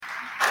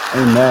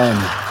Amen.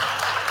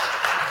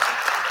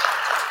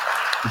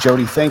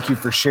 Jody, thank you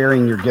for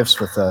sharing your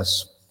gifts with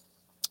us.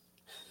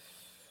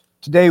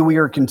 Today we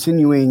are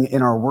continuing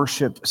in our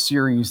worship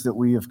series that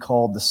we have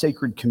called The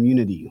Sacred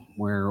Community,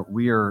 where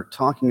we are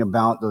talking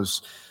about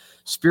those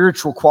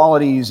spiritual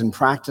qualities and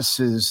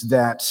practices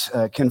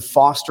that can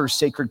foster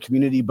sacred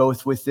community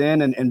both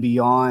within and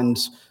beyond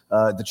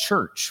the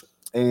church.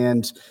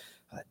 And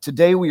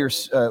today we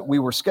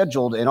were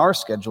scheduled and are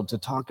scheduled to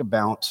talk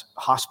about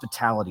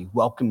hospitality,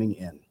 welcoming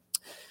in.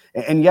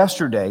 And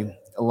yesterday,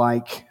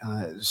 like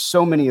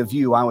so many of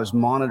you, I was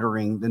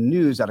monitoring the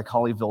news out of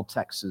Colleyville,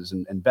 Texas,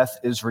 and Beth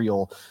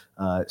Israel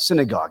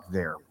synagogue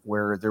there,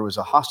 where there was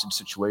a hostage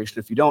situation.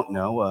 If you don't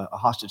know, a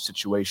hostage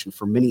situation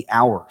for many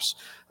hours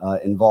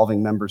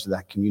involving members of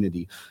that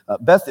community.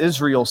 Beth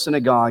Israel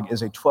Synagogue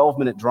is a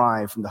 12-minute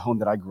drive from the home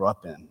that I grew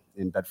up in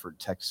Bedford,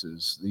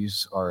 Texas.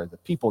 These are the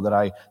people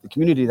the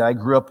community that I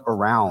grew up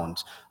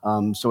around.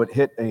 So it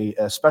hit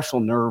a special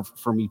nerve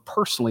for me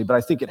personally, but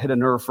I think it hit a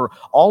nerve for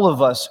all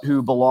of us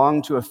who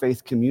belong to a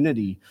faith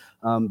community,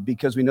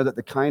 because we know that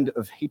the kind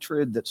of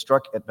hatred that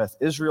struck at Beth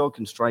Israel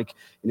can strike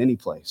in any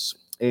place.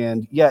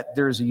 And yet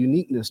there's a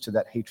uniqueness to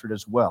that hatred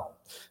as well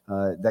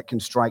that can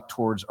strike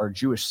towards our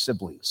Jewish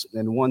siblings,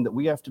 and one that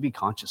we have to be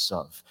conscious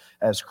of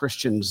as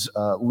Christians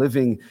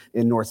living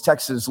in North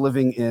Texas,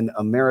 living in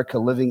America,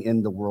 living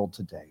in the world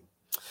today.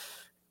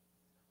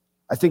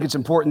 I think it's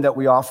important that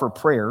we offer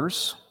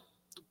prayers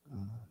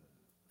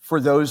for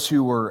those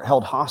who were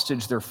held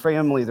hostage, their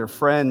family, their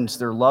friends,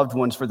 their loved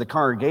ones, for the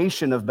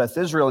congregation of Beth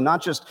Israel, and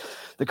not just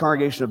the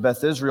congregation of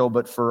Beth Israel,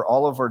 but for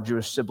all of our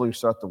Jewish siblings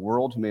throughout the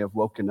world who may have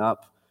woken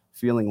up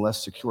feeling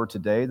less secure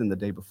today than the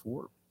day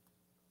before.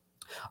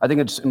 I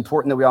think it's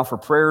important that we offer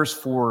prayers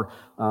for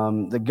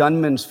the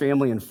gunman's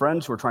family and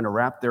friends who are trying to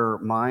wrap their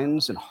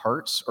minds and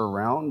hearts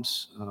around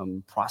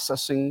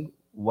processing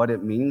what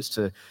it means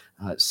to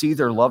see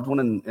their loved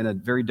one in a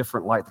very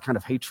different light, the kind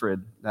of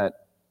hatred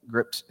that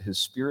gripped his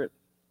spirit.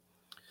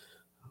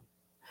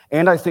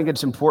 And I think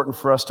it's important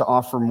for us to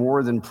offer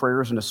more than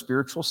prayers in a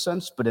spiritual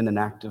sense, but in an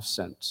active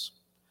sense.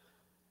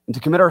 And to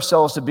commit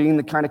ourselves to being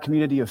the kind of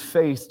community of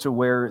faith to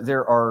where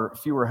there are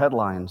fewer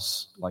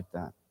headlines like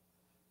that,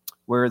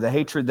 where the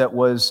hatred that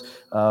was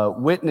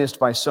witnessed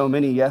by so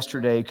many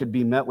yesterday could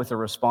be met with a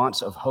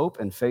response of hope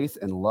and faith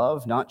and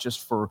love, not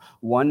just for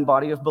one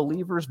body of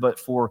believers, but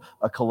for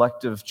a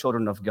collective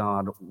children of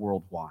God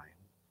worldwide.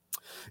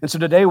 And so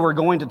today we're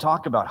going to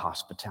talk about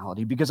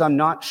hospitality, because I'm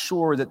not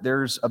sure that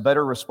there's a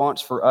better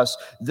response for us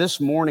this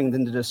morning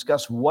than to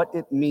discuss what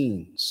it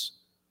means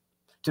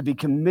to be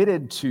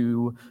committed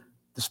to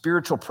the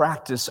spiritual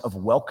practice of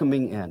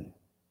welcoming in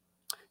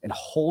and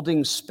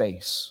holding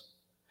space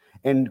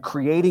and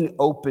creating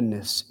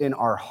openness in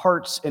our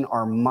hearts, in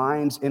our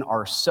minds, in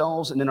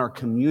ourselves, and in our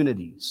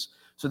communities,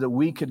 so that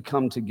we could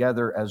come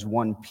together as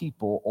one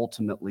people,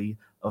 ultimately,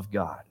 of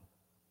God.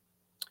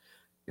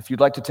 If you'd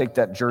like to take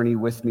that journey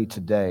with me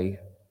today,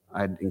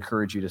 I'd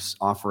encourage you to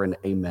offer an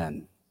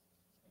amen.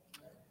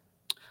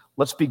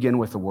 Let's begin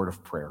with a word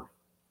of prayer.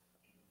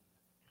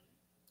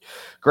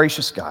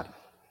 Gracious God,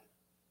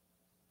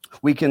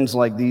 weekends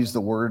like these, the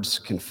words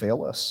can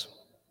fail us.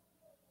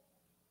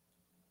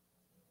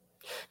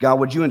 God,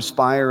 would you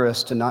inspire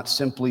us to not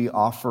simply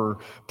offer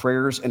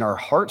prayers in our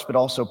hearts, but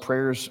also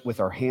prayers with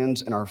our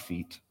hands and our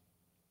feet?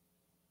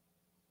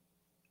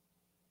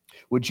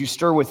 Would you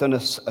stir within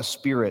us a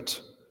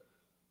spirit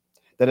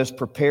that is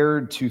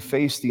prepared to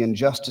face the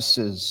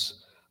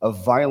injustices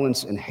of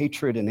violence and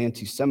hatred and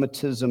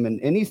anti-Semitism and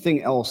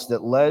anything else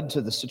that led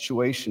to the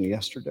situation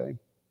yesterday?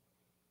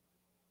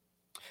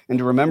 And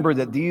to remember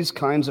that these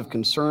kinds of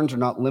concerns are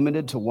not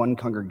limited to one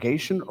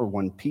congregation or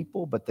one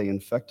people, but they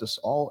infect us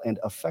all and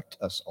affect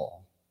us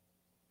all.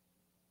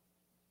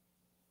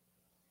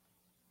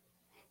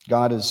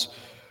 God, as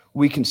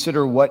we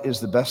consider what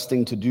is the best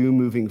thing to do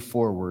moving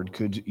forward,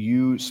 could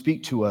you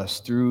speak to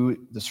us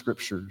through the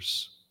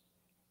scriptures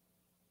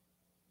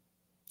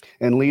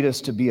and lead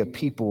us to be a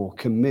people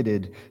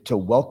committed to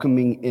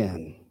welcoming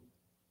in,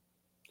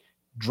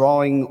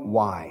 drawing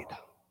wide,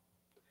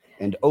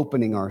 and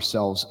opening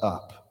ourselves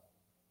up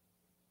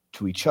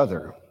to each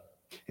other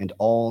and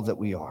all that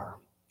we are,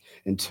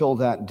 until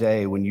that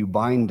day when you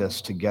bind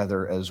us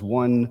together as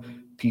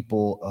one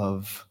people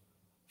of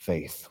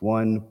faith,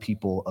 one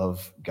people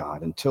of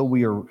God, until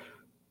we are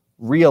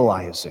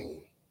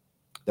realizing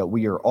that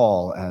we are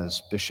all,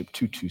 as Bishop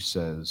Tutu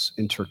says,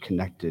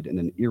 interconnected in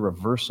an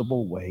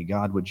irreversible way.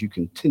 God, would you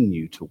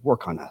continue to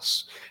work on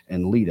us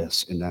and lead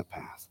us in that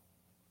path?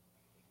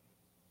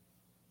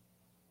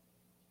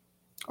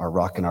 Our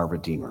rock and our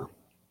Redeemer.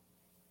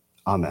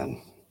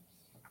 Amen.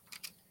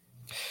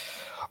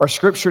 Our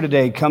scripture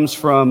today comes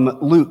from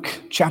Luke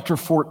chapter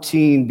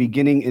 14,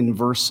 beginning in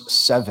verse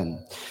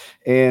 7.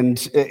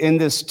 And in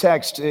this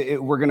text,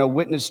 we're going to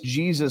witness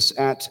Jesus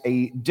at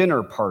a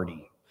dinner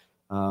party.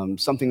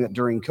 something that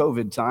during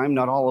COVID time,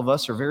 not all of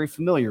us are very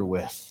familiar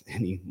with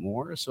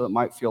anymore. So it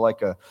might feel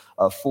like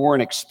a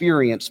foreign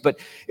experience, but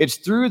it's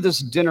through this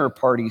dinner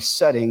party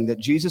setting that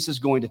Jesus is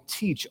going to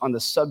teach on the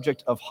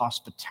subject of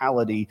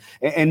hospitality,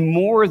 and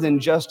more than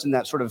just in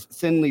that sort of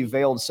thinly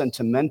veiled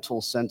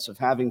sentimental sense of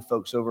having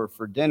folks over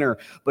for dinner,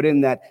 but in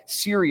that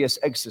serious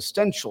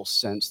existential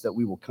sense that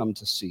we will come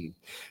to see.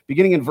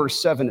 Beginning in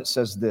verse 7, it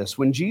says this: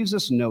 "When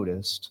Jesus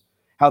noticed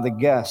how the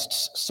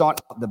guests sought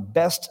the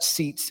best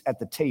seats at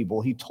the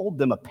table, he told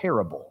them a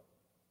parable.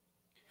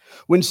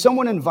 When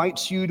someone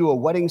invites you to a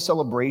wedding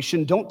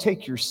celebration, don't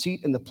take your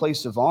seat in the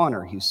place of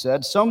honor, he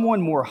said.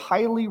 Someone more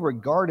highly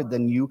regarded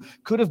than you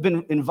could have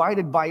been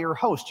invited by your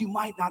host. You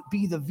might not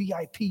be the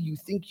VIP you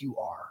think you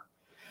are.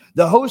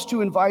 The host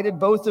who invited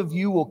both of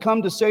you will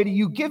come to say to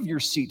you, give your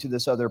seat to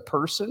this other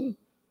person.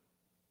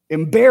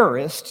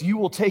 Embarrassed, you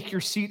will take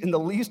your seat in the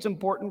least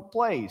important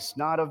place."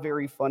 Not a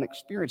very fun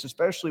experience,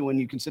 especially when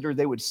you consider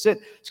they would sit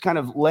kind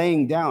of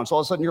laying down. So all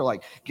of a sudden you're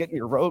like getting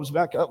your robes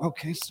back up.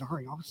 Okay,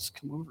 sorry, I'll just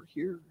come over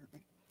here.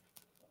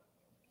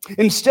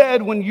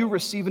 "Instead, when you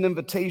receive an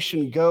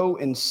invitation, go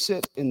and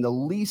sit in the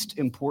least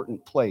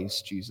important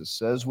place," Jesus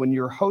says. "When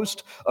your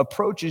host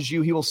approaches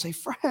you, he will say,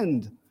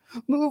 'Friend,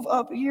 move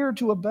up here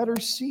to a better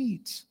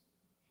seat.'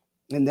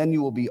 And then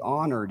you will be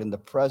honored in the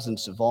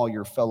presence of all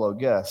your fellow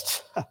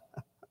guests."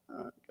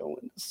 Go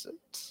and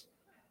sit.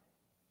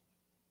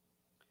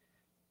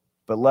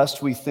 But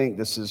lest we think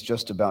this is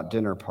just about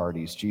dinner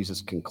parties,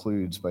 Jesus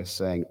concludes by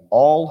saying,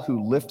 "All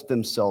who lift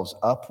themselves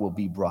up will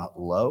be brought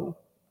low,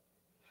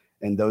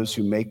 and those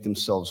who make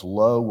themselves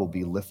low will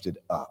be lifted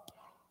up."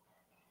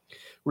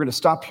 We're going to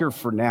stop here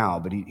for now,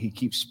 but he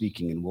keeps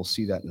speaking, and we'll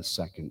see that in a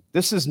second.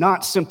 This is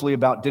not simply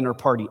about dinner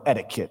party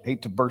etiquette. I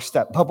hate to burst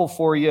that bubble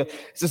for you.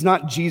 This is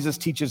not Jesus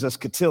teaches us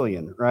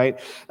cotillion, right?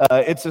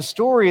 It's a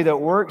story that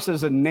works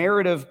as a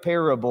narrative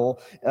parable,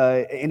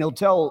 and he'll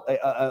tell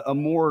a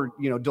more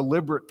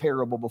deliberate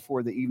parable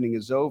before the evening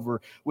is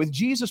over. With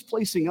Jesus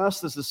placing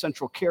us as the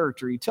central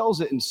character, he tells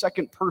it in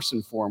second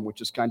person form, which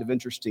is kind of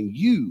interesting.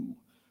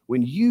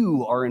 When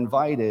you are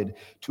invited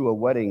to a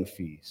wedding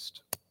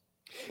feast.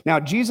 Now,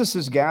 Jesus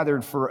is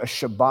gathered for a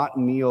Shabbat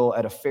meal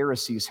at a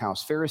Pharisee's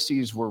house.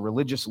 Pharisees were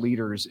religious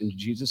leaders in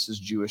Jesus'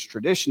 Jewish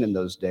tradition in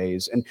those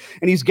days. And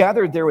he's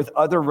gathered there with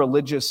other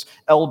religious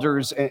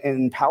elders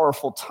and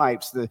powerful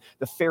types, the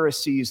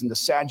Pharisees and the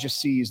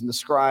Sadducees and the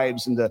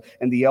scribes and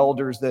the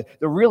elders, the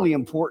really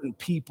important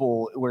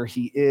people where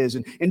he is.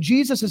 And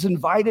Jesus is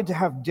invited to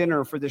have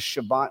dinner for this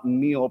Shabbat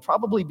meal,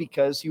 probably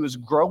because he was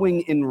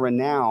growing in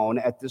renown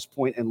at this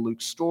point in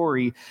Luke's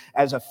story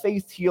as a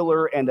faith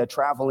healer and a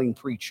traveling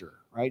preacher.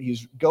 Right?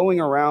 He's going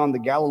around the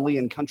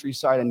Galilean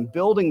countryside and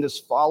building this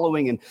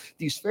following, and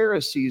these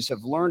Pharisees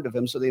have learned of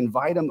him, so they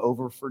invite him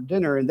over for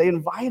dinner, and they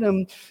invite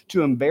him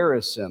to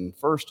embarrass him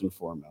first and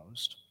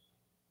foremost.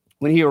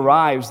 When he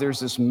arrives, there's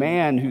this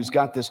man who's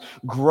got this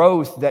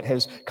growth that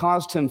has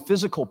caused him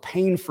physical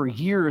pain for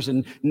years,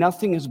 and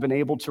nothing has been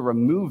able to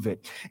remove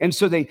it. And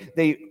so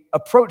they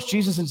approach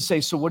Jesus and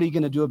say, "So what are you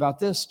going to do about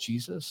this,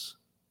 Jesus?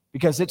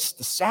 Because it's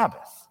the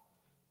Sabbath,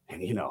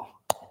 and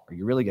are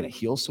you really going to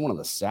heal someone on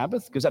the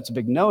Sabbath? Because that's a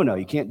big no-no.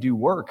 You can't do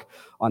work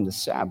on the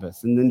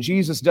Sabbath." And then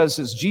Jesus does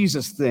his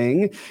Jesus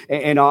thing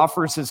and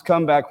offers his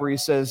comeback where he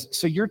says,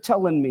 "So you're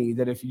telling me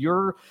that if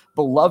your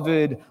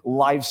beloved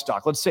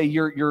livestock, let's say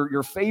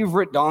your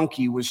favorite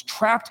donkey, was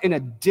trapped in a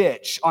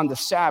ditch on the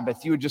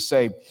Sabbath, you would just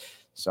say,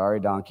 'Sorry,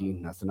 donkey,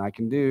 nothing I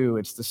can do.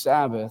 It's the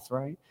Sabbath,'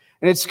 right?"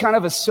 And it's kind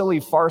of a silly,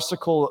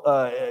 farcical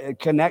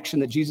connection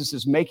that Jesus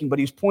is making, but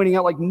he's pointing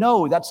out,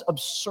 no, that's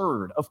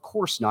absurd. Of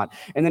course not.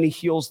 And then he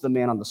heals the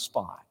man on the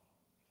spot.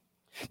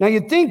 Now,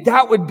 you'd think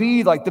that would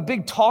be the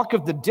big talk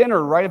of the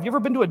dinner, right? Have you ever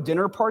been to a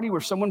dinner party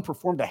where someone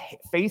performed a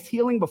faith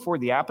healing before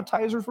the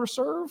appetizers were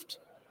served?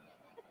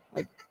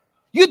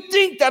 You'd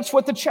think that's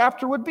what the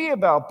chapter would be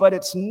about, but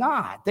it's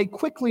not. They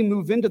quickly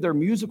move into their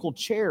musical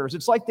chairs.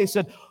 It's like they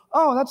said,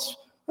 "Oh, that's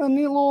a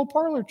neat little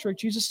parlor trick,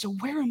 Jesus. So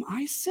where am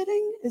I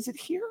sitting? Is it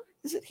here?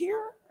 Is it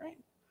here?" Right?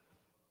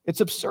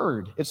 It's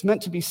absurd. It's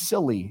meant to be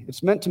silly.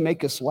 It's meant to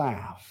make us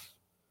laugh.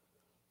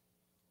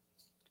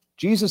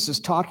 Jesus is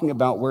talking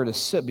about where to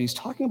sit, but he's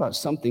talking about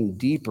something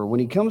deeper.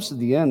 When he comes to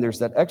the end, there's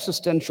that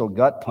existential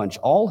gut punch.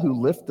 All who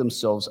lift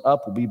themselves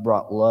up will be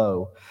brought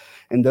low,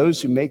 and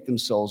those who make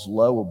themselves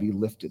low will be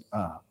lifted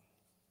up.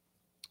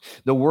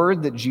 The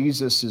word that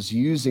Jesus is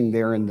using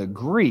there in the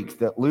Greek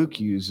that Luke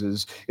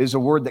uses is a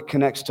word that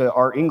connects to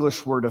our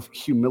English word of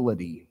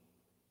humility.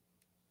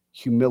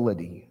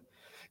 Humility.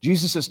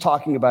 Jesus is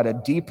talking about a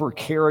deeper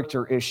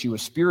character issue, a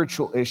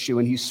spiritual issue,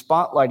 and he's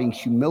spotlighting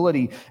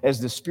humility as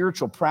the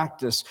spiritual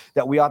practice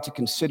that we ought to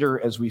consider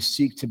as we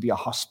seek to be a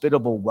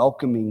hospitable,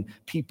 welcoming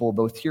people,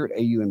 both here at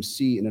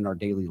AUMC and in our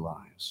daily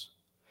lives.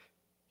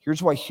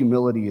 Here's why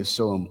humility is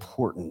so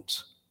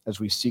important as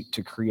we seek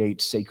to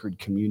create sacred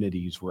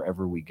communities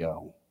wherever we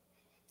go.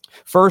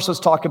 First, let's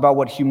talk about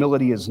what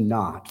humility is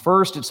not.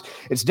 First,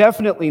 it's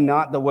definitely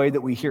not the way that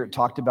we hear it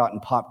talked about in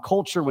pop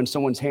culture when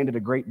someone's handed a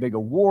great big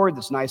award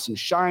that's nice and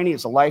shiny.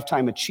 It's a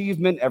lifetime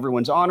achievement.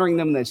 Everyone's honoring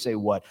them. And they say,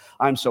 what?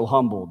 I'm so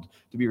humbled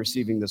to be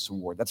receiving this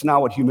award. That's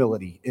not what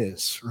humility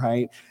is,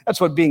 right? That's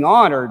what being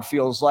honored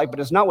feels like, but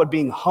it's not what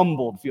being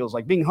humbled feels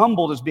like. Being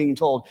humbled is being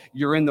told,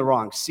 you're in the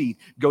wrong seat.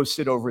 Go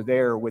sit over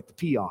there with the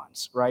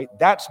peons, right?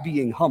 That's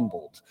being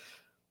humbled.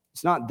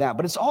 It's not that,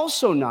 but it's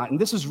also not, and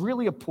this is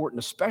really important,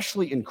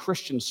 especially in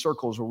Christian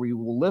circles where we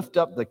will lift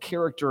up the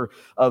character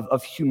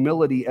of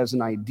humility as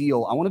an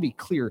ideal. I want to be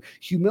clear.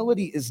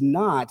 Humility is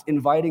not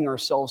inviting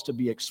ourselves to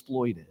be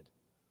exploited.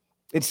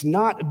 It's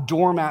not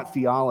doormat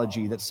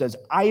theology that says,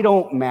 I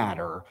don't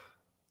matter,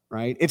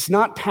 right? It's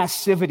not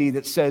passivity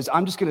that says,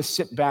 I'm just going to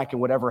sit back and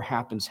whatever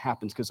happens,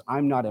 happens because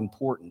I'm not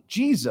important.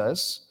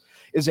 Jesus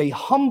is a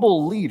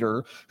humble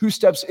leader who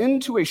steps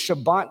into a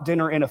Shabbat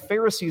dinner in a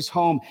Pharisee's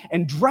home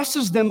and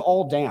dresses them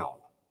all down,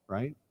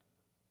 right?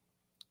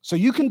 So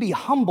you can be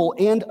humble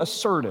and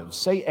assertive.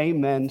 Say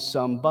amen,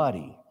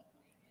 somebody.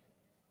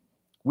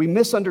 We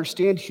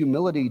misunderstand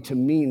humility to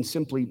mean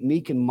simply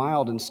meek and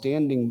mild and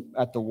standing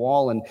at the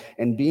wall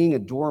and being a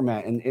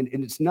doormat, and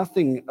it's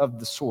nothing of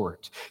the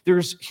sort.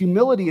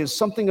 Humility is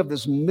something of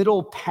this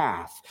middle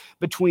path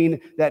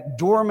between that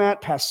doormat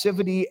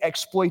passivity,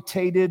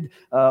 exploited,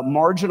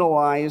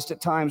 marginalized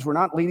at times. We're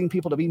not leading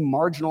people to be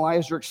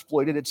marginalized or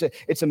exploited.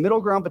 It's a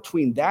middle ground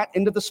between that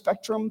end of the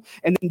spectrum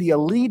and then the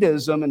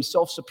elitism and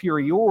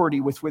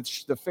self-superiority with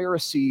which the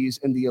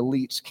Pharisees and the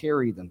elites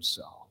carry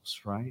themselves.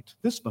 Right?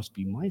 This must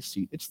be my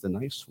seat. It's the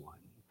nice one,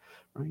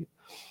 right?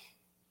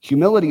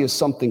 Humility is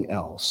something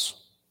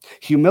else.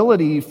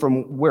 Humility,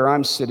 from where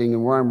I'm sitting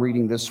and where I'm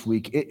reading this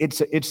week,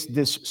 it's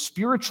this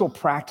spiritual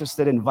practice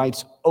that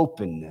invites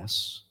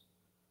openness.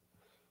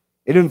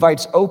 It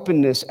invites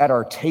openness at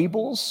our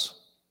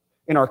tables,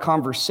 in our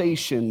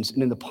conversations,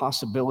 and in the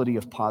possibility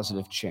of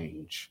positive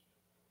change.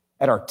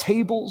 At our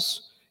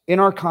tables, in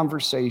our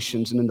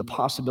conversations, and in the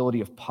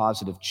possibility of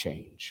positive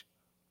change.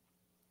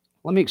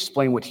 Let me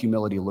explain what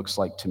humility looks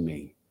like to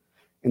me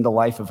in the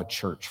life of a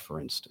church,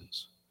 for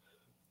instance.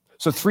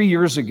 So 3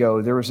 years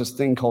ago, there was this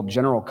thing called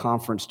General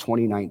Conference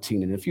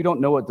 2019. And if you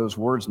don't know what those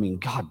words mean,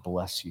 God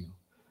bless you.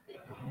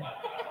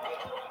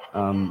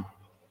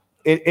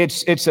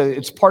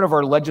 It's part of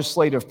our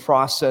legislative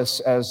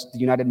process as the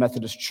United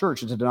Methodist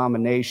Church. It's a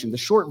denomination. The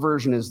short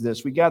version is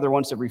this. We gather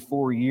once every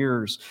 4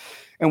 years,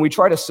 and we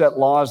try to set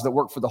laws that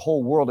work for the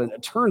whole world. And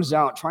it turns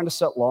out trying to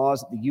set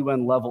laws at the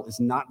UN level is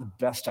not the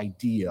best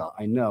idea.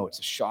 I know, it's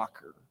a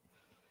shocker.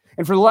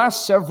 And for the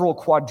last several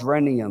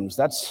quadrenniums,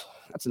 that's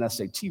an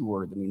SAT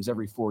word that means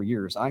every 4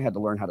 years. I had to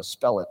learn how to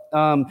spell it.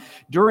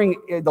 During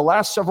the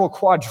last several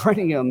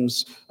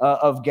quadrenniums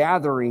of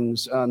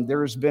gatherings,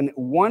 there's been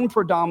one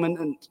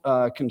predominant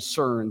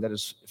concern that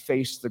has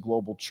faced the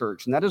global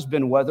church, and that has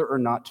been whether or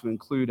not to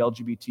include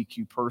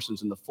LGBTQ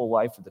persons in the full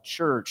life of the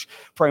church,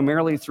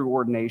 primarily through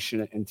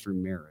ordination and through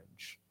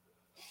marriage.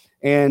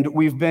 And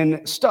we've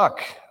been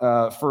stuck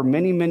for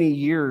many, many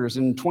years.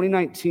 In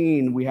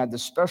 2019, we had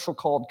this special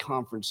called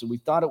conference, and we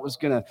thought it was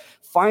going to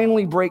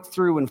finally break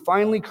through and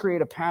finally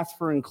create a path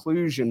for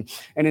inclusion.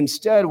 And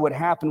instead, what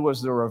happened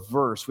was the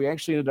reverse. We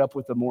actually ended up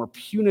with a more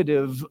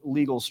punitive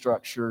legal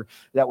structure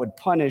that would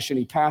punish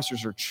any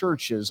pastors or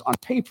churches, on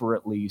paper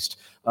at least,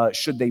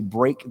 should they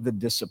break the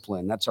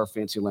discipline. That's our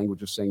fancy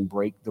language of saying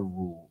break the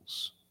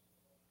rules.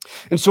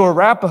 And so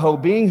Arapahoe,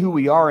 being who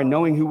we are and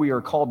knowing who we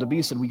are called to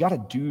be, said we got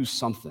to do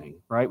something,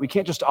 right? We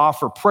can't just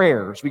offer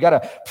prayers. We got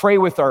to pray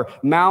with our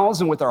mouths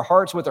and with our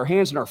hearts, with our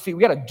hands and our feet.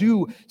 We got to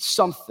do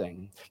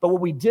something. But what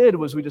we did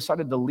was we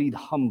decided to lead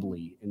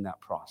humbly in that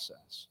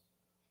process.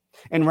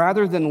 And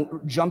rather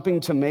than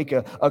jumping to make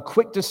a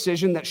quick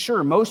decision that,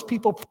 sure, most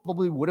people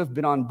probably would have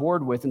been on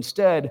board with,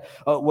 instead,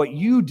 what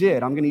you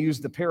did, I'm going to use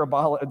the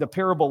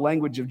parable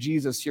language of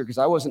Jesus here because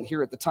I wasn't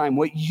here at the time.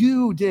 What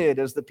you did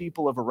as the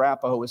people of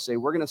Arapahoe is say,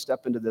 we're going to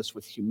step into this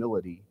with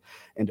humility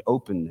and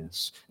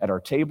openness at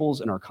our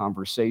tables and our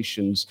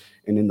conversations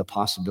and in the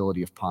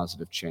possibility of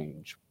positive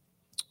change.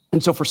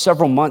 And so for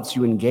several months,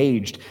 you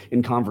engaged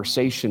in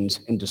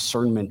conversations and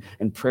discernment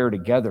and prayer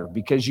together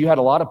because you had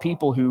a lot of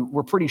people who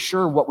were pretty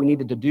sure what we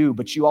needed to do,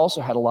 but you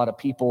also had a lot of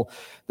people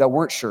that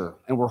weren't sure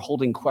and were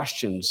holding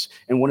questions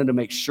and wanted to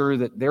make sure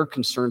that their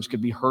concerns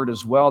could be heard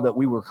as well, that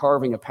we were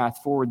carving a path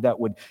forward that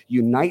would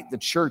unite the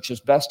church as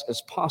best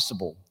as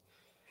possible.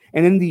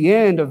 And in the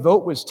end, a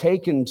vote was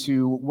taken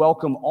to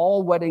welcome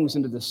all weddings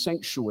into the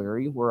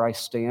sanctuary where I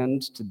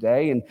stand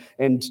today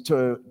and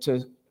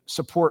to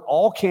support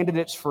all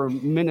candidates for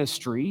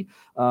ministry,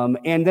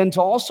 and then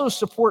to also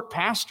support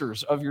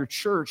pastors of your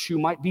church who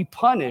might be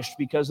punished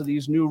because of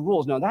these new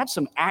rules. Now, that's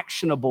some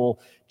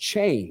actionable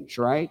change,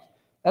 right?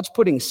 That's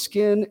putting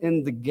skin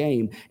in the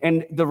game.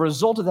 And the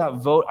result of that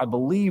vote, I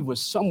believe,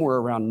 was somewhere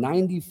around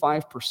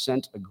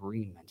 95%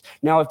 agreement.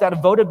 Now, if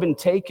that vote had been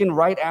taken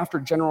right after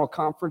General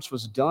Conference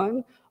was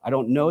done, I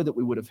don't know that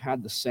we would have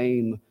had the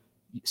same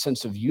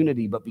sense of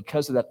unity, but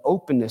because of that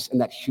openness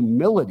and that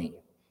humility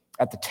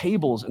at the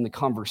tables, in the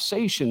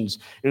conversations,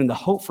 and in the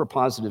hope for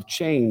positive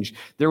change,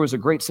 there was a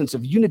great sense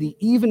of unity,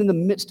 even in the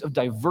midst of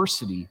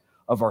diversity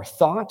of our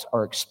thought,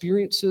 our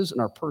experiences, and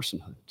our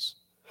personhoods.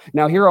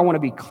 Now, here I want to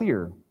be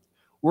clear.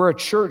 We're a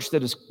church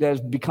that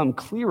has become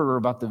clearer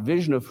about the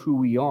vision of who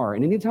we are.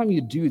 And anytime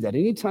you do that,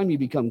 anytime you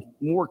become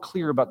more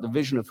clear about the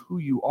vision of who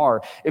you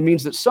are, it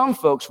means that some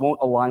folks won't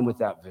align with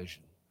that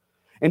vision.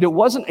 And it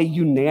wasn't a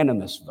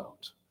unanimous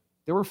vote.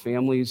 There were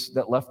families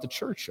that left the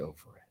church over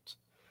it.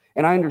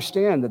 And I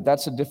understand that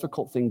that's a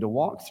difficult thing to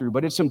walk through,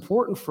 but it's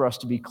important for us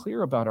to be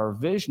clear about our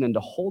vision and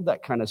to hold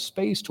that kind of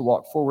space to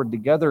walk forward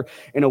together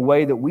in a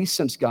way that we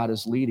sense God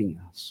is leading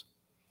us.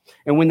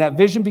 And when that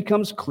vision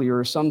becomes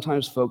clearer,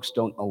 sometimes folks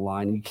don't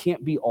align. You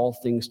can't be all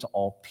things to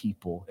all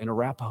people. And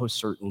Arapahoe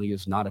certainly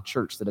is not a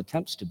church that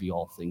attempts to be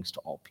all things to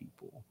all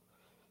people.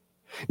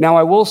 Now,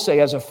 I will say,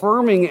 as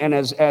affirming and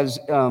as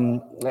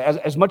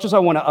much as I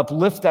want to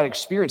uplift that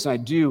experience, and I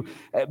do,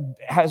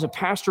 as a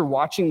pastor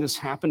watching this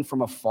happen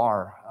from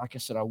afar, like I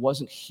said, I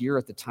wasn't here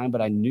at the time,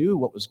 but I knew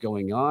what was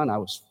going on.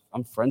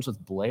 I'm friends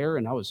with Blair,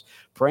 and I was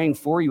praying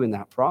for you in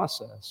that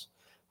process.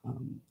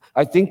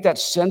 I think that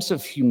sense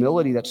of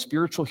humility, that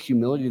spiritual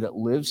humility that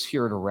lives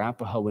here at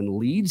Arapahoe and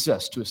leads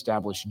us to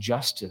establish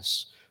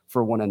justice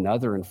for one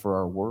another and for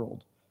our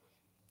world.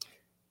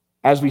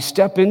 As we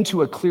step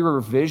into a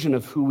clearer vision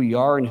of who we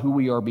are and who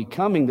we are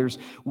becoming,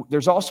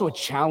 there's also a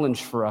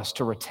challenge for us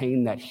to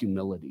retain that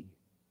humility.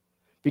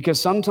 Because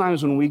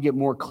sometimes when we get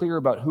more clear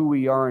about who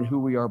we are and who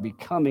we are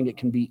becoming, it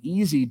can be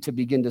easy to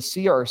begin to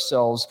see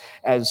ourselves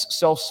as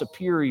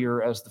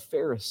self-superior as the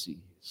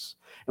Pharisees.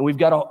 And we've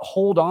got to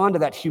hold on to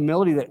that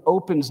humility that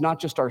opens not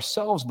just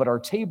ourselves, but our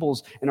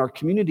tables and our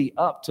community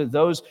up to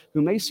those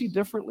who may see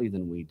differently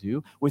than we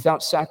do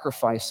without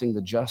sacrificing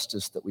the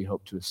justice that we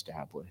hope to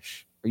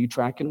establish. Are you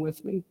tracking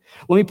with me?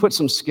 Let me put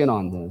some skin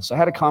on this. I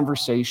had a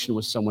conversation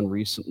with someone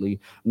recently,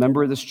 a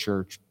member of this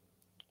church,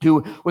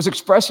 who was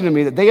expressing to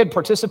me that they had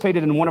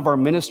participated in one of our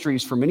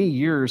ministries for many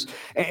years,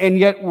 and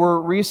yet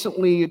were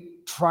recently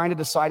trying to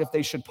decide if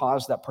they should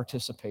pause that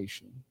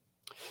participation.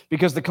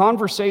 Because the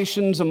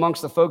conversations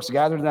amongst the folks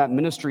gathered in that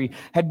ministry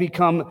had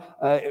become,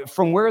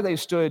 from where they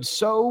stood,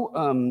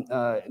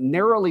 so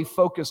narrowly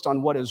focused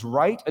on what is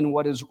right and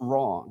what is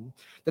wrong,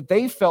 that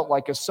they felt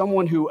like, as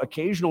someone who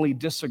occasionally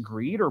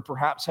disagreed or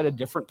perhaps had a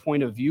different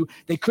point of view,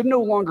 they could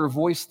no longer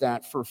voice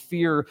that for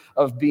fear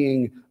of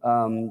being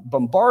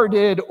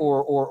bombarded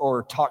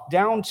or talked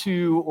down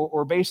to,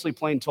 or basically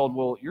plain told,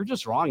 well, you're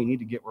just wrong, you need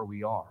to get where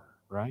we are,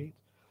 right?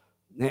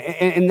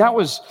 And that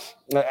was,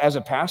 as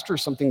a pastor,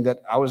 something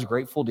that I was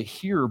grateful to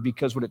hear,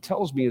 because what it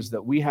tells me is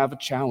that we have a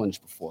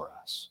challenge before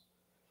us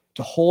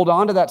to hold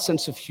on to that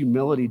sense of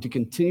humility, to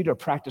continue to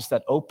practice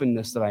that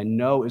openness that I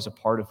know is a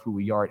part of who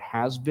we are. It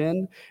has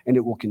been, and it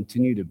will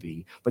continue to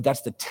be. But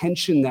that's the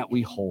tension that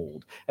we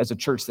hold as a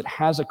church that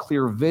has a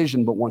clear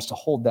vision, but wants to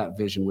hold that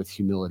vision with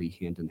humility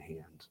hand in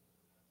hand.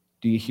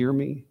 Do you hear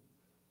me?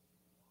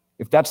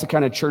 If that's the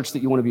kind of church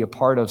that you want to be a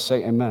part of,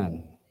 say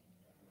amen.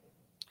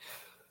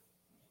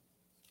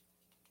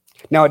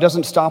 Now, it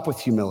doesn't stop with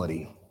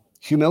humility.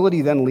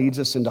 Humility then leads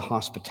us into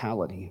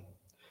hospitality.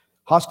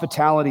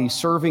 Hospitality,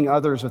 serving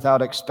others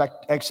without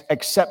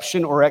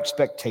exception or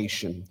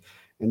expectation.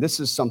 And this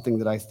is something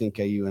that I think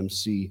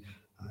AUMC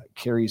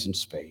carries in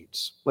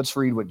spades. Let's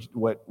read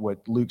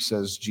what Luke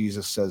says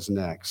Jesus says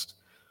next.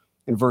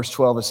 In verse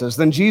 12, it says,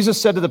 "Then Jesus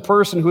said to the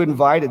person who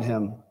invited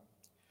him,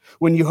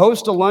 'When you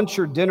host a lunch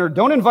or dinner,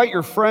 don't invite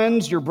your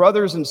friends, your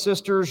brothers and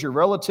sisters, your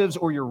relatives,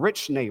 or your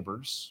rich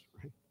neighbors.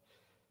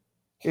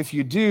 If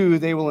you do,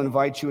 they will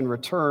invite you in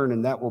return,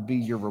 and that will be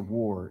your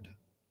reward.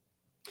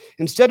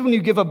 Instead, when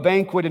you give a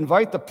banquet,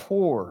 invite the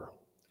poor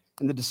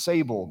and the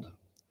disabled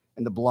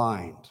and the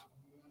blind.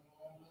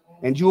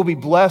 And you will be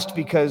blessed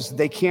because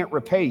they can't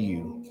repay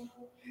you.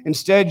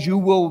 Instead, you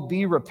will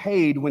be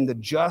repaid when the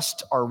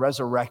just are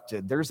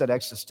resurrected.'" There's that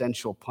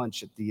existential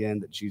punch at the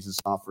end that Jesus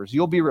offers.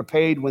 You'll be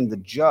repaid when the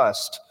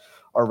just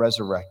are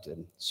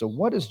resurrected. So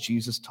what is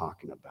Jesus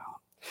talking about?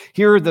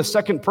 Here, the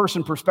second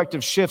person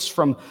perspective shifts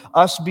from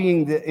us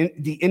being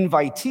the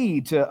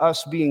invitee to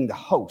us being the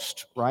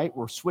host, right?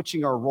 We're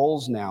switching our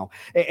roles now.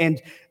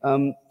 And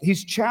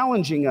he's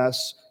challenging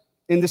us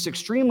in this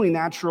extremely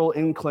natural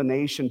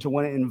inclination to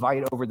want to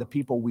invite over the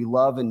people we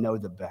love and know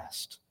the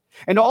best.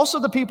 And also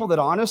the people that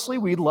honestly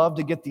we'd love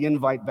to get the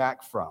invite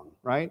back from,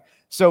 right?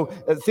 So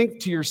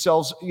think to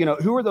yourselves,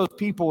 who are those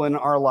people in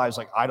our lives,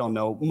 like, I don't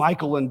know,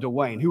 Michael and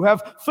Dwayne, who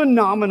have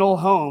phenomenal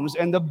homes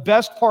and the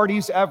best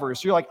parties ever.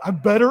 So you're like, I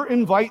better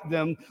invite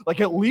them like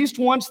at least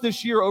once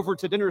this year over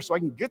to dinner so I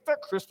can get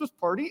that Christmas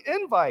party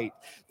invite.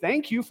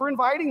 Thank you for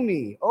inviting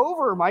me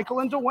over, Michael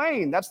and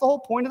Dwayne. That's the whole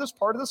point of this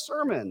part of the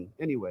sermon.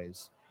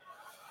 Anyways.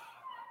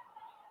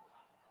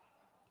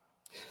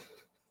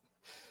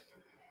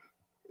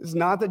 It's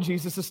not that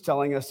Jesus is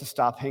telling us to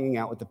stop hanging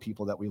out with the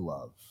people that we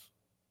love,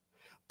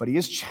 but he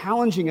is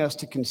challenging us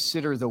to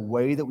consider the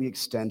way that we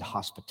extend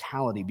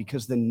hospitality,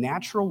 because the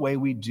natural way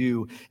we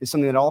do is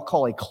something that I'll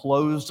call a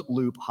closed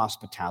loop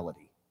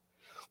hospitality,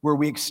 where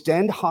we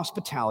extend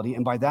hospitality,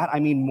 and by that I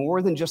mean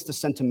more than just the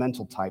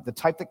sentimental type, the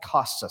type that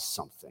costs us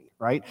something,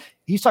 right?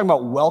 He's talking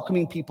about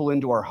welcoming people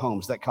into our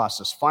homes. That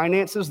costs us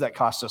finances, that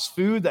costs us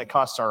food, that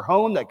costs our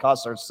home, that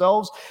costs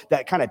ourselves,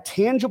 that kind of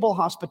tangible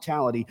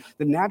hospitality.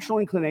 The natural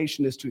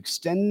inclination is to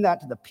extend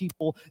that to the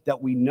people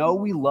that we know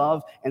we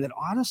love, and that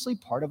honestly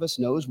part of us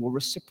knows will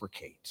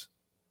reciprocate.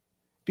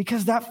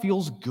 Because that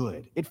feels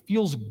good. It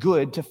feels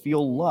good to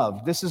feel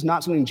loved. This is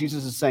not something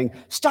Jesus is saying,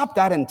 stop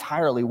that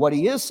entirely. What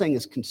he is saying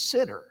is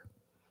consider.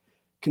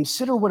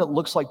 Consider what it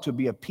looks like to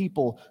be a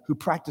people who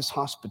practice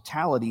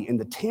hospitality in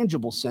the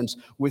tangible sense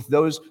with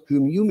those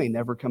whom you may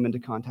never come into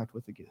contact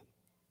with again,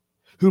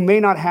 who may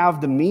not have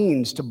the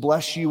means to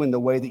bless you in the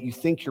way that you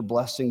think you're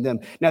blessing them.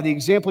 Now, the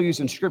example used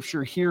in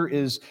Scripture here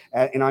is,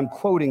 and I'm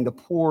quoting, the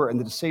poor and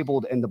the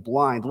disabled and the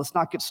blind. Let's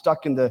not get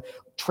stuck in the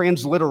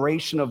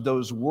transliteration of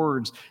those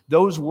words.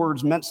 Those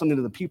words meant something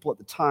to the people at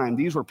the time.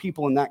 These were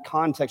people in that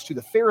context who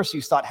the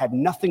Pharisees thought had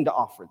nothing to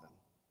offer them.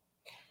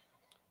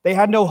 They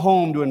had no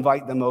home to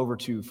invite them over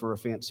to for a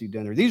fancy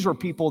dinner. These were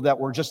people that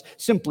were just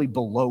simply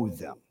below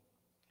them.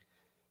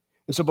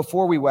 And so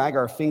before we wag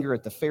our finger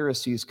at the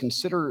Pharisees,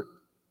 consider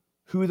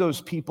who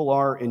those people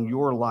are in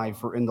your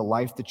life or in the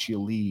life that you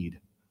lead.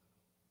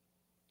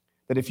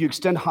 That if you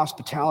extend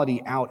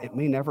hospitality out, it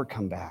may never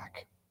come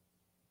back.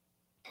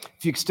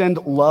 If you extend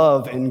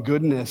love and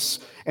goodness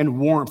and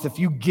warmth, if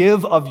you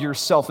give of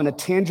yourself in a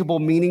tangible,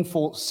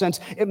 meaningful sense,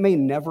 it may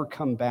never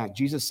come back.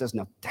 Jesus says,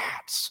 now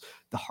that's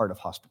the heart of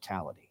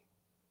hospitality.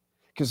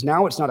 Because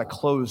now it's not a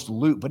closed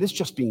loop, but it's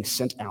just being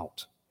sent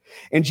out.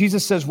 And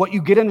Jesus says what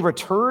you get in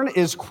return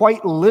is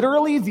quite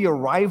literally the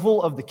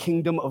arrival of the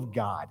kingdom of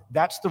God.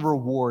 That's the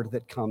reward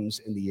that comes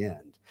in the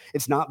end.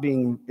 It's not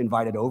being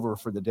invited over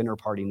for the dinner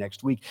party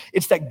next week.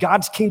 It's that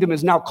God's kingdom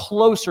is now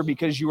closer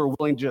because you are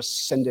willing to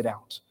just send it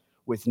out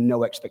with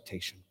no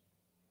expectation.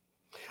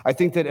 I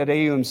think that at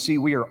AUMC,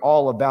 we are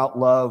all about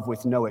love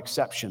with no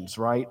exceptions,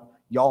 right?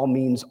 Y'all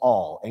means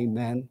all.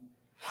 Amen.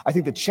 I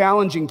think the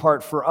challenging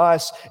part for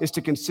us is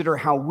to consider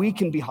how we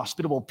can be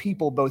hospitable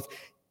people, both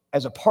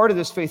as a part of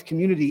this faith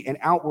community and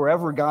out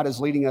wherever God is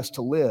leading us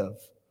to live,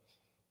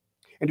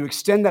 and to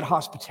extend that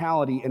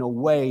hospitality in a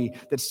way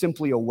that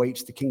simply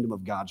awaits the kingdom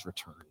of God's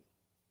return.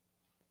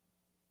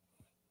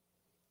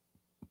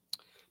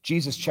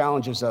 Jesus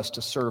challenges us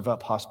to serve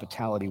up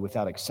hospitality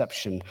without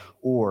exception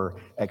or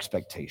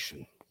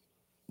expectation.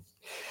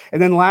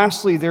 And then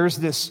lastly, there's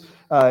this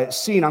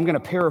scene, I'm going to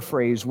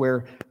paraphrase,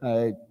 where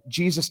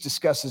Jesus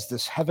discusses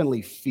this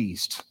heavenly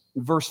feast.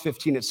 In verse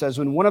 15, it says,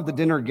 when one of the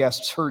dinner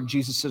guests heard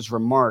Jesus'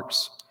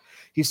 remarks,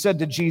 he said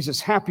to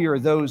Jesus, happy are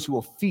those who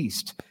will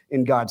feast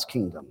in God's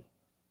kingdom.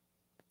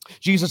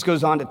 Jesus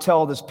goes on to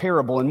tell this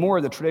parable in more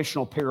of the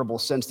traditional parable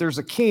sense. There's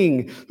a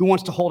king who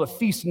wants to hold a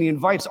feast, and he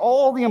invites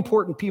all the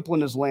important people in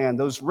his land,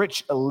 those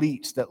rich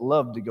elites that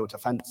love to go to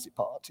fancy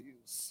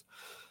parties.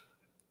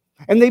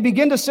 And they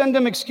begin to send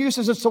them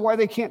excuses as to why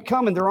they can't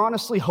come. And they're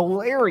honestly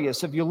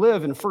hilarious if you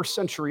live in first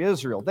century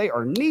Israel. They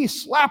are knee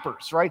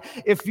slappers, right?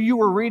 If you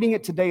were reading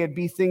it today, it'd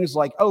be things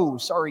like, oh,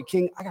 sorry,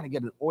 king, I got to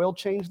get an oil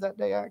change that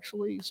day,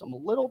 actually. So I'm a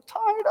little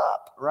tied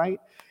up, right?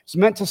 It's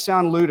meant to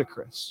sound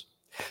ludicrous.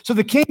 So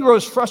the king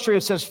grows frustrated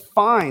and says,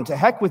 fine, to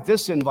heck with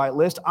this invite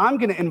list. I'm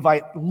going to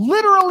invite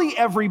literally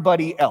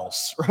everybody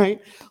else,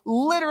 right?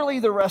 Literally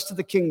the rest of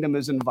the kingdom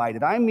is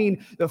invited. I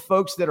mean, the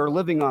folks that are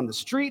living on the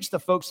streets, the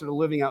folks that are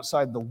living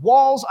outside the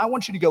walls. I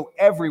want you to go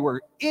everywhere.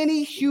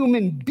 Any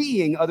human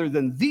being other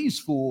than these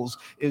fools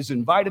is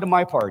invited to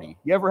my party.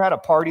 You ever had a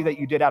party that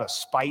you did out of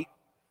spite,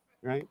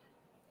 right?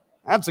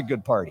 That's a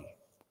good party.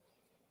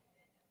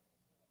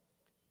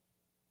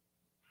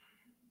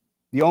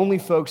 The only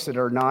folks that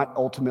are not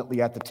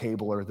ultimately at the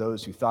table are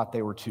those who thought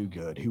they were too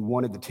good, who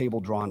wanted the table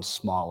drawn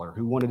smaller,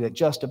 who wanted it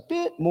just a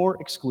bit more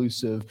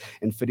exclusive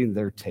and fitting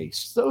their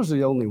tastes. Those are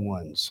the only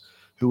ones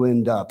who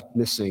end up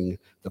missing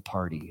the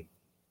party.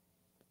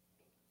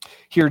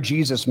 Here,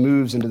 Jesus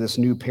moves into this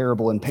new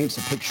parable and paints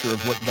a picture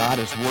of what God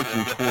is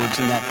working towards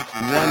in that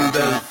one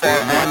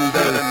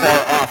day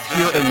far off,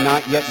 here and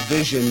not yet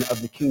vision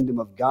of the kingdom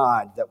of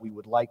God that we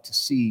would like to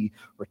see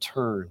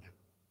return.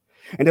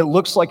 And it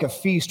looks like a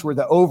feast where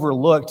the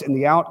overlooked and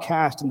the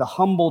outcast and the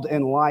humbled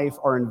in life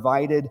are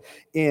invited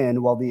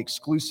in, while the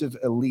exclusive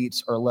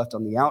elites are left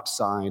on the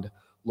outside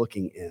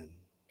looking in.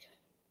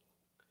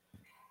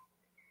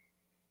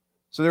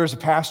 So there was a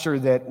pastor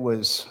that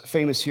was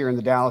famous here in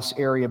the Dallas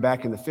area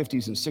back in the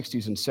 50s and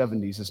 60s and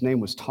 70s. His name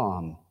was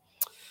Tom,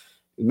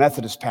 a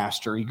Methodist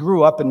pastor. He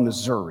grew up in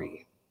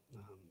Missouri.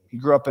 He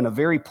grew up in a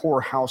very poor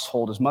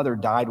household. His mother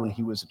died when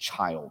he was a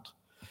child.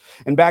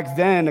 And back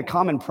then, a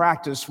common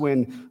practice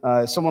when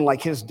someone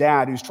like his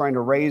dad, who's trying to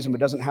raise him but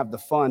doesn't have the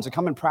funds, a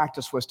common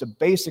practice was to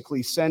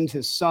basically send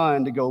his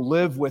son to go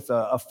live with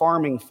a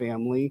farming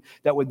family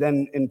that would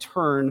then in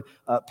turn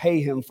pay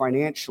him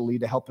financially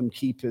to help him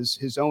keep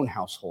his own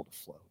household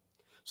afloat.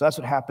 So that's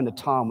what happened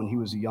to Tom when he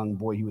was a young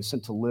boy. He was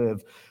sent to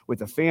live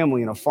with a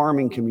family in a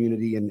farming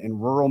community in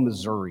rural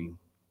Missouri.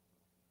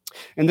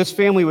 And this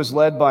family was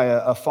led by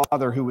a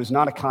father who was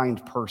not a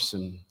kind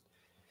person.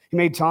 He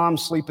made Tom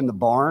sleep in the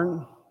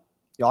barn.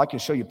 I can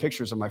show you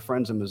pictures of my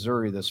friends in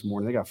Missouri this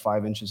morning. They got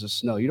 5 inches of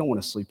snow. You don't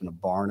want to sleep in a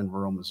barn in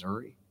rural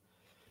Missouri.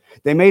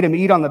 They made him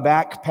eat on the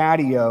back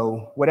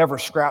patio whatever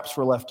scraps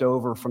were left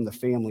over from the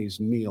family's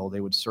meal.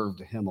 They would serve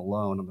to him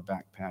alone on the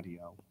back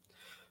patio.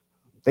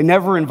 They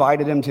never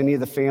invited him to any of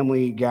the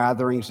family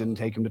gatherings, didn't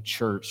take him to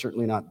church,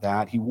 certainly not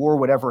that. He wore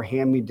whatever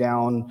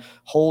hand-me-down,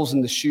 holes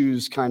in the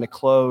shoes kind of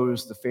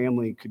clothes the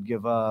family could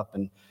give up,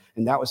 and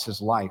that was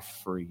his life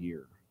for a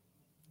year.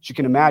 As you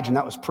can imagine,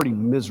 that was pretty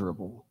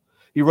miserable.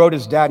 He wrote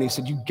his dad and he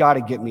said, "You got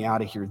to get me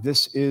out of here.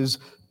 This is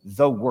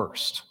the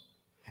worst."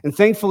 And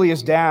thankfully,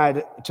 his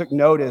dad took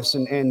notice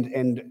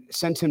and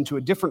sent him to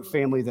a different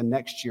family the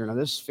next year. Now,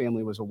 this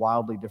family was a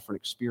wildly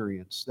different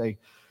experience.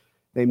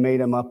 They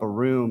made him up a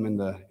room in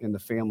the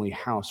family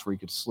house where he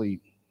could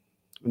sleep.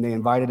 And they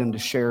invited him to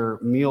share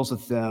meals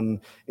with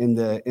them in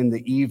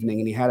the evening.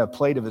 And he had a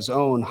plate of his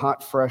own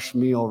hot, fresh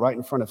meal right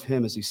in front of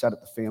him as he sat at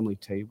the family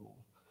table.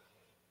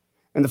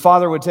 And the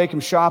father would take him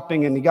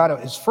shopping, and he got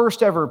his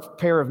first ever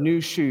pair of new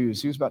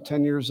shoes. He was about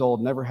 10 years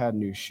old, never had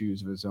new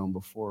shoes of his own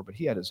before, but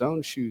he had his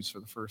own shoes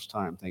for the first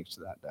time thanks to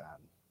that dad.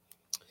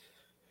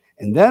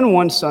 And then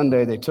one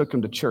Sunday, they took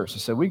him to church. They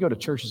said, "We go to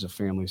church as a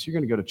family, so you're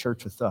going to go to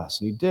church with us."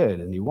 And he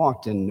did, and he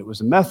walked in. It was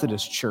a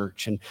Methodist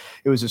church, and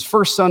it was his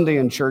first Sunday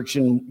in church.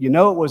 And it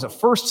was a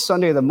first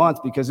Sunday of the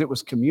month because it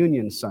was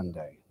Communion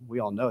Sunday. We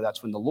all know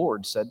that's when the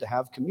Lord said to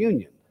have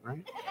communion,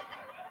 right?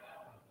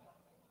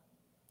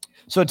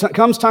 So it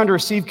comes time to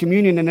receive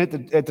communion, and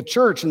at the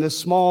church in this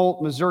small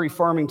Missouri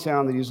farming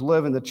town that he's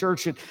living, the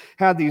church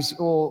had these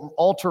little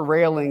altar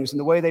railings, and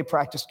the way they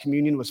practiced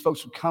communion was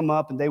folks would come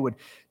up and they would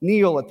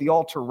kneel at the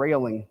altar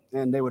railing,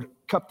 and they would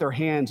cup their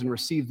hands and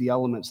receive the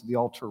elements of the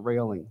altar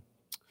railing.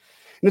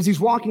 And as he's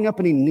walking up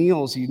and he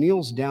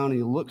kneels down and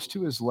he looks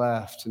to his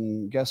left,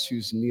 and guess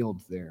who's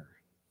kneeled there?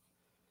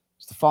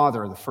 It's the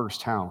father of the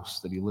first house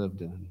that he lived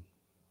in.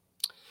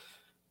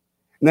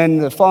 And then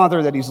the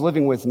father that he's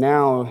living with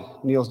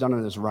now kneels down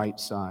on his right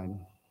side.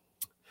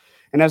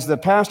 And as the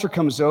pastor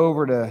comes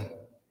over to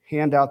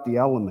hand out the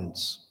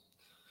elements,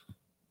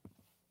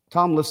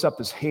 Tom lifts up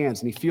his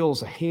hands and he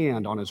feels a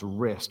hand on his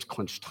wrist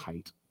clenched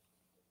tight.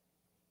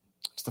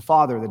 It's the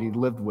father that he'd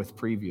lived with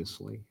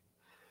previously.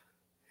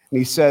 And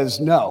he says,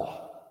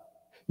 no.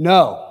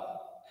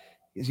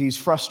 He's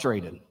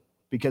frustrated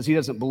because he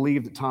doesn't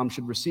believe that Tom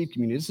should receive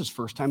communion. This is his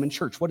first time in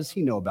church. What does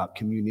he know about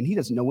communion? He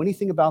doesn't know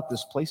anything about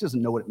this place. He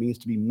doesn't know what it means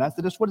to be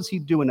Methodist. What is he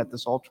doing at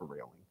this altar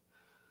railing?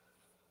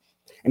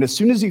 And as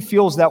soon as he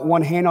feels that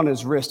one hand on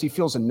his wrist, he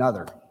feels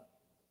another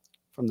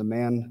from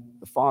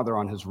the father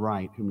on his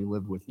right, whom he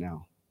lived with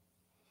now.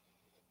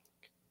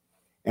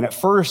 And at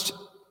first,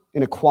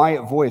 in a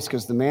quiet voice,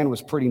 because the man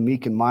was pretty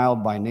meek and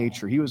mild by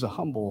nature, he was a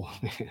humble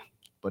man,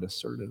 but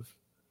assertive.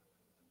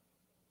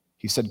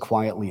 He said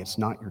quietly, "It's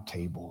not your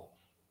table."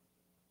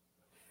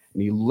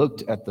 And he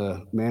looked at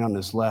the man on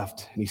his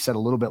left, and he said a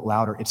little bit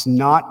louder, "It's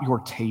not your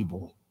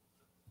table."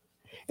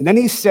 And then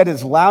he said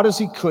as loud as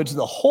he could, so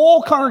the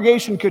whole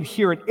congregation could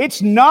hear it,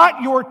 "It's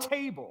not your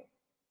table."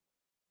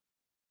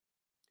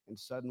 And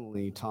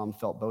suddenly, Tom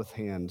felt both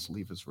hands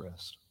leave his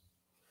wrist.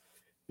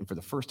 And for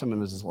the first time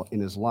in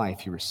his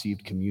life, he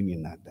received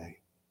communion that day.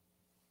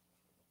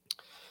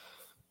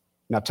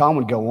 Now, Tom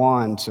would go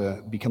on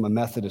to become a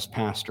Methodist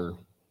pastor,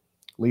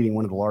 leading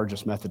one of the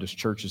largest Methodist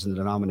churches in the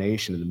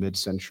denomination in the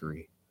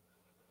mid-century.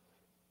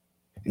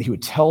 And he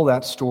would tell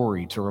that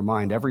story to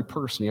remind every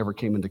person he ever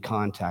came into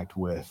contact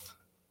with,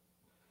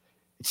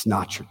 it's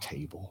not your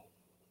table.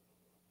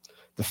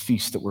 The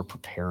feast that we're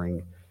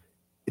preparing,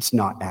 it's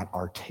not at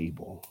our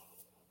table.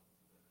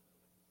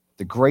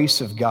 The grace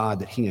of God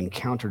that he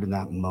encountered in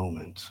that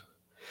moment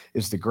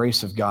is the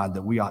grace of God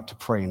that we ought to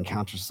pray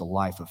encounters the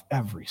life of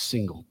every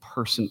single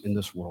person in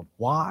this world.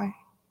 Why?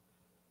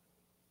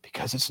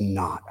 Because it's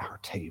not our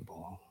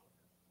table.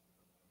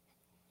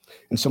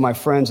 And so, my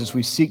friends, as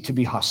we seek to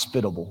be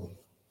hospitable,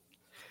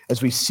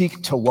 as we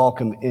seek to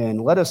welcome in,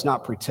 let us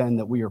not pretend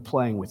that we are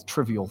playing with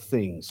trivial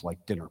things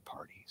like dinner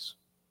parties.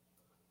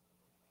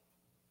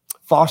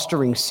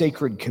 Fostering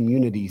sacred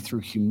community through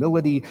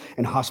humility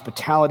and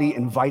hospitality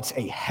invites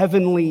a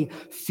heavenly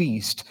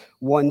feast,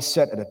 one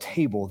set at a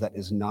table that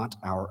is not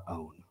our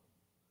own.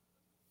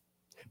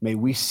 May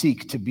we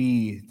seek to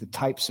be the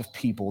types of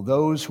people,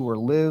 those who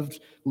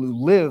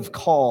live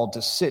called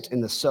to sit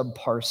in the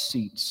subpar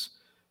seats,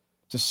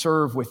 to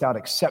serve without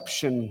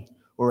exception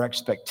or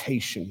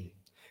expectation,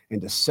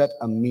 and to set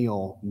a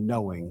meal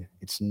knowing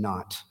it's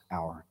not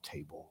our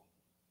table.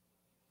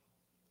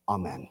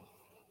 Amen.